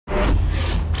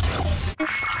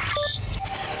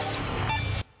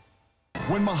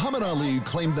When Muhammad Ali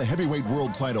claimed the heavyweight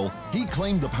world title, he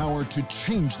claimed the power to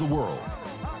change the world.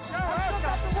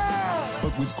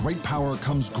 But with great power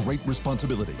comes great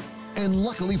responsibility. And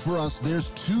luckily for us, there's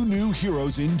two new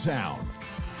heroes in town.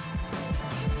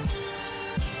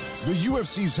 The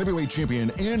UFC's heavyweight champion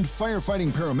and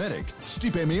firefighting paramedic,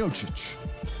 Stipe Miocic.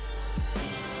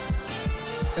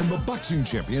 And the boxing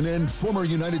champion and former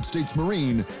United States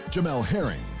Marine, Jamel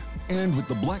Herring. And with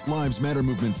the Black Lives Matter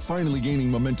movement finally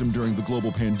gaining momentum during the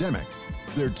global pandemic,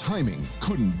 their timing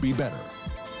couldn't be better.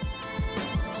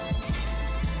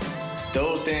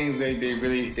 Those things, they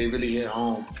really hit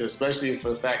home, because especially for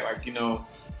the fact, like, you know,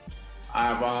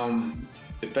 I've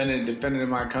defended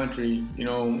my country, you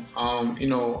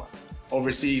know,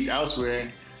 overseas,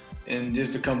 elsewhere, and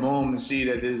just to come home and see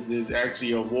that there's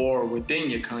actually a war within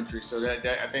your country. So that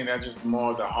I think that's just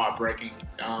more of the heartbreaking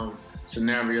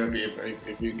scenario,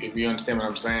 if you understand what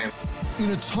I'm saying.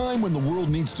 In a time when the world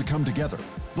needs to come together,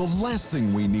 the last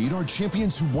thing we need are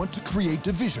champions who want to create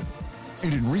division.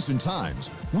 And in recent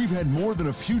times, we've had more than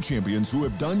a few champions who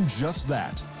have done just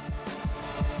that.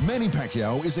 Manny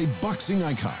Pacquiao is a boxing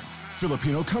icon,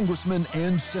 Filipino congressman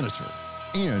and senator,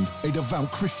 and a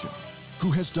devout Christian who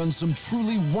has done some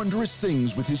truly wondrous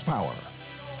things with his power.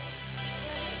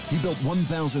 He built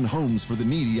 1,000 homes for the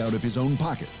needy out of his own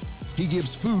pocket. He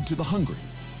gives food to the hungry,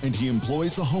 and he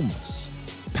employs the homeless.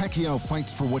 Pacquiao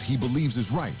fights for what he believes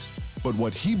is right, but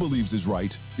what he believes is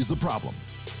right is the problem.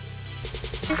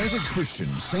 As a Christian,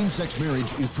 same-sex marriage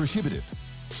is prohibited.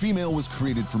 Female was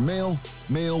created for male,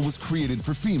 male was created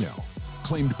for female,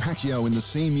 claimed Pacquiao in the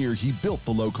same year he built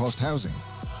the low-cost housing.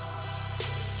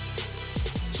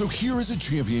 So here is a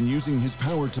champion using his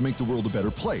power to make the world a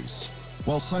better place,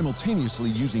 while simultaneously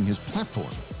using his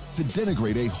platform to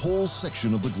denigrate a whole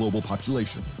section of the global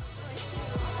population.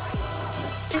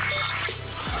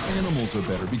 Animals are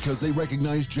better because they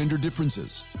recognize gender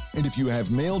differences. And if you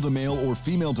have male-to-male or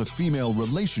female-to-female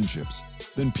relationships,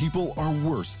 then people are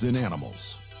worse than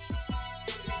animals.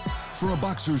 For a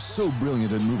boxer so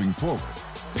brilliant and moving forward,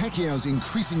 Pacquiao's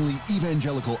increasingly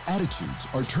evangelical attitudes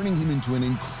are turning him into an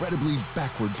incredibly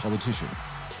backward politician.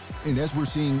 And as we're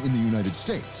seeing in the United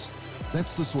States,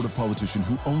 that's the sort of politician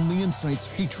who only incites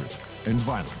hatred and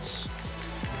violence.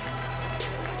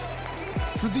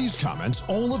 For these comments,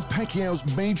 all of Pacquiao's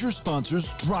major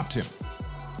sponsors dropped him.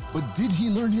 But did he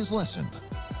learn his lesson?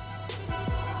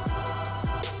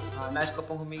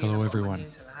 Hello everyone.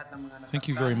 Thank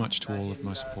you very much to all of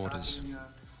my supporters.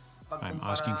 I am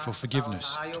asking for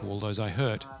forgiveness to all those I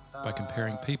hurt by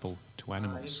comparing people to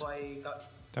animals.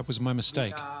 That was my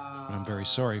mistake, and I'm very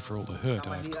sorry for all the hurt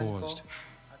I have caused.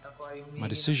 My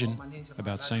decision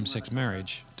about same-sex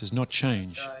marriage does not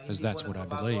change, as that's what I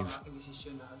believe.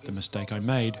 The mistake I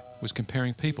made was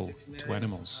comparing people to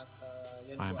animals.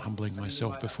 I am humbling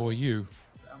myself before you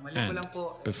and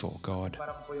before God.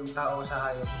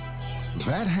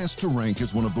 That has to rank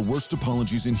as one of the worst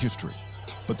apologies in history.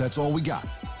 But that's all we got,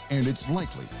 and it's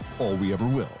likely all we ever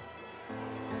will.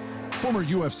 Former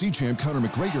UFC champ Conor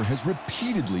McGregor has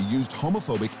repeatedly used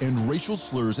homophobic and racial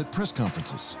slurs at press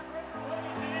conferences.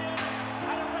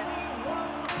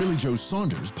 Billy Joe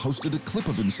Saunders posted a clip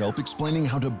of himself explaining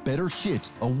how to better hit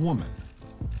a woman.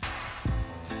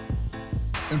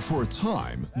 And for a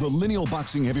time, the lineal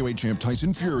boxing heavyweight champ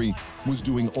Tyson Fury was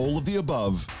doing all of the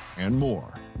above and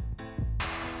more.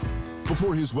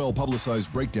 Before his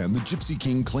well-publicized breakdown, the Gypsy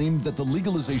King claimed that the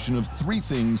legalization of 3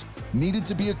 things needed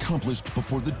to be accomplished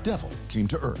before the devil came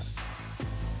to earth.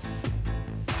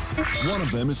 One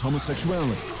of them is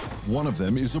homosexuality, one of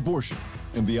them is abortion,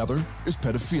 and the other is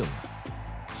pedophilia.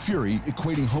 Fury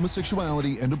equating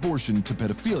homosexuality and abortion to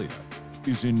pedophilia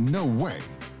is in no way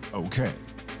okay.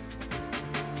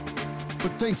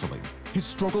 But thankfully, his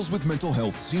struggles with mental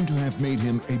health seem to have made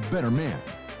him a better man,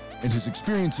 and his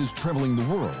experiences traveling the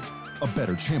world a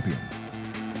better champion.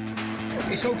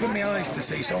 It's opened my eyes to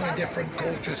see so many different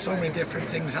cultures, so many different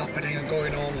things happening and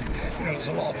going on. And, you know, there's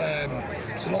a lot of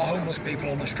homeless people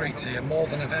on the streets here, more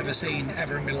than I've ever seen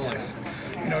ever in my life.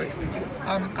 You know,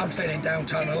 I'm staying in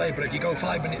downtown LA, but if you go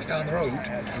 5 minutes down the road,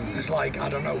 there's like, I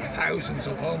don't know, thousands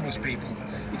of homeless people.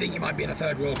 You think you might be in a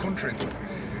third world country, but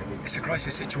it's a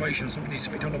crisis situation. Something needs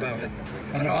to be done about it.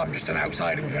 I know I'm just an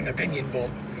outsider with an opinion, but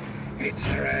it's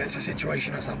a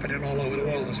situation that's happening all over the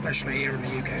world, especially here in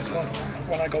the UK as well.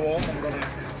 When I go home, I'm going to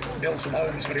build some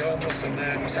homes for the homeless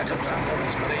and set up some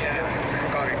funds for the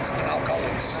drug addicts and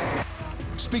alcoholics.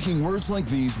 Speaking words like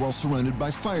these while surrounded by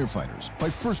firefighters, by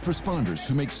first responders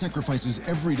who make sacrifices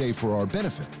every day for our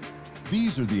benefit,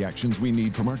 these are the actions we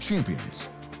need from our champions.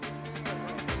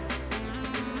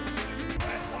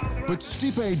 But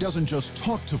Stipe doesn't just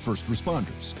talk to first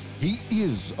responders. He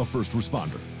is a first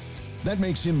responder. That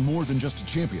makes him more than just a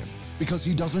champion, because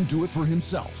he doesn't do it for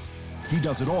himself. He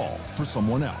does it all for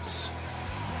someone else.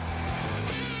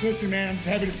 Listen, man, I'm just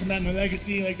happy to cement my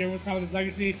legacy. Like everyone's talking about this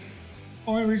legacy.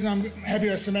 Only reason I'm happy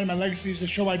to cement my legacy is to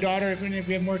show my daughter, if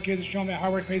we have more kids, to show them that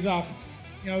hard work pays off.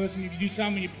 You know, listen, if you do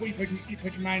something, you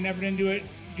put your mind and effort into it,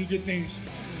 you do good things.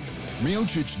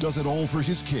 Miocic does it all for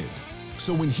his kid.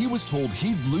 So when he was told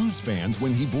he'd lose fans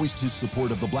when he voiced his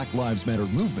support of the Black Lives Matter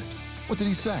movement, what did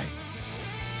he say?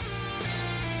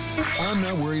 I'm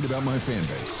not worried about my fan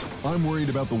base. I'm worried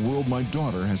about the world my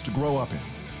daughter has to grow up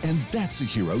in. And that's a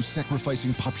hero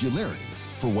sacrificing popularity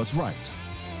for what's right.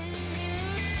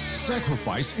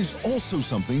 Sacrifice is also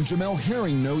something Jamel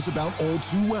Herring knows about all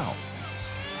too well.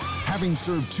 Having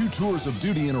served 2 tours of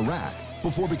duty in Iraq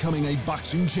before becoming a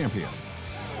boxing champion.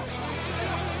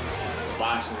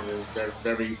 Boxing is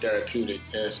very therapeutic.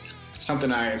 It's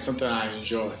something I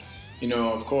enjoy. You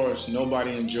know, of course,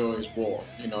 nobody enjoys war,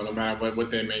 you know, no matter what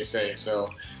they may say.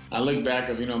 So I look back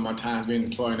of, you know, my times being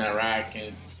deployed in Iraq,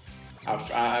 and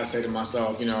I say to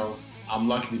myself, you know, I'm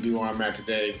lucky to be where I'm at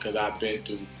today because I've been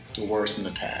through the worst in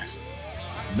the past.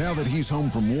 Now that he's home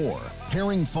from war,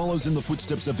 Herring follows in the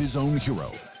footsteps of his own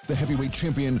hero, the heavyweight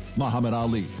champion Muhammad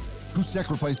Ali, who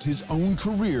sacrificed his own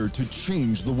career to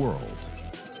change the world.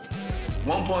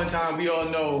 One point in time, we all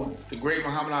know the great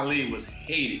Muhammad Ali was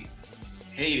hated,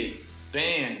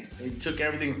 banned. They took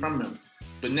everything from him.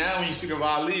 But now when you speak of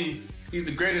Ali, he's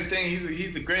the greatest thing.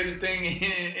 He's the greatest thing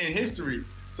in history.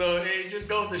 So it just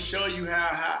goes to show you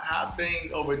how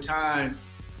things over time,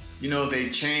 you know, they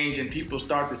change and people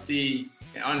start to see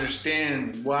and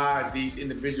understand why these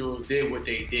individuals did what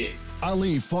they did.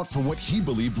 Ali fought for what he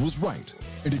believed was right,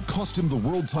 and it cost him the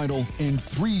world title and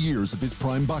 3 years of his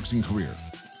prime boxing career.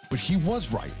 But he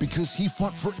was right because he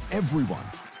fought for everyone.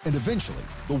 And eventually,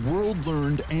 the world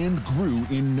learned and grew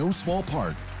in no small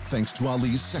part thanks to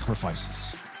Ali's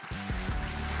sacrifices.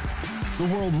 The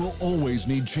world will always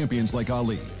need champions like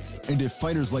Ali. And if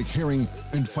fighters like Herring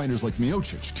and fighters like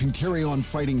Miocic can carry on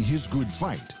fighting his good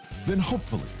fight, then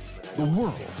hopefully the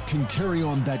world can carry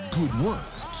on that good work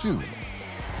too.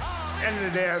 At the end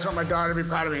of the day, I just want my daughter to be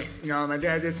proud of me. You know, my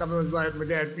dad did something with his life. My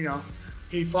dad, you know,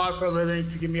 he fought for a living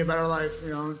to give me a better life.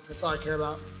 You know, that's all I care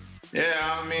about.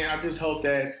 Yeah, I mean, I just hope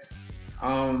that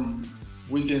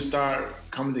we can start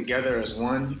coming together as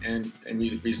one and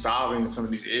resolving some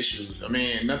of these issues. I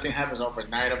mean, nothing happens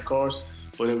overnight, of course,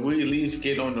 but if we at least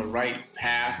get on the right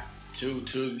path to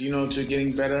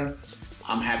getting better,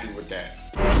 I'm happy with that.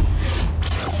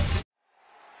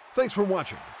 Thanks for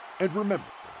watching. And remember,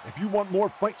 if you want more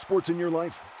fight sports in your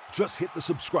life, just hit the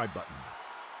subscribe button.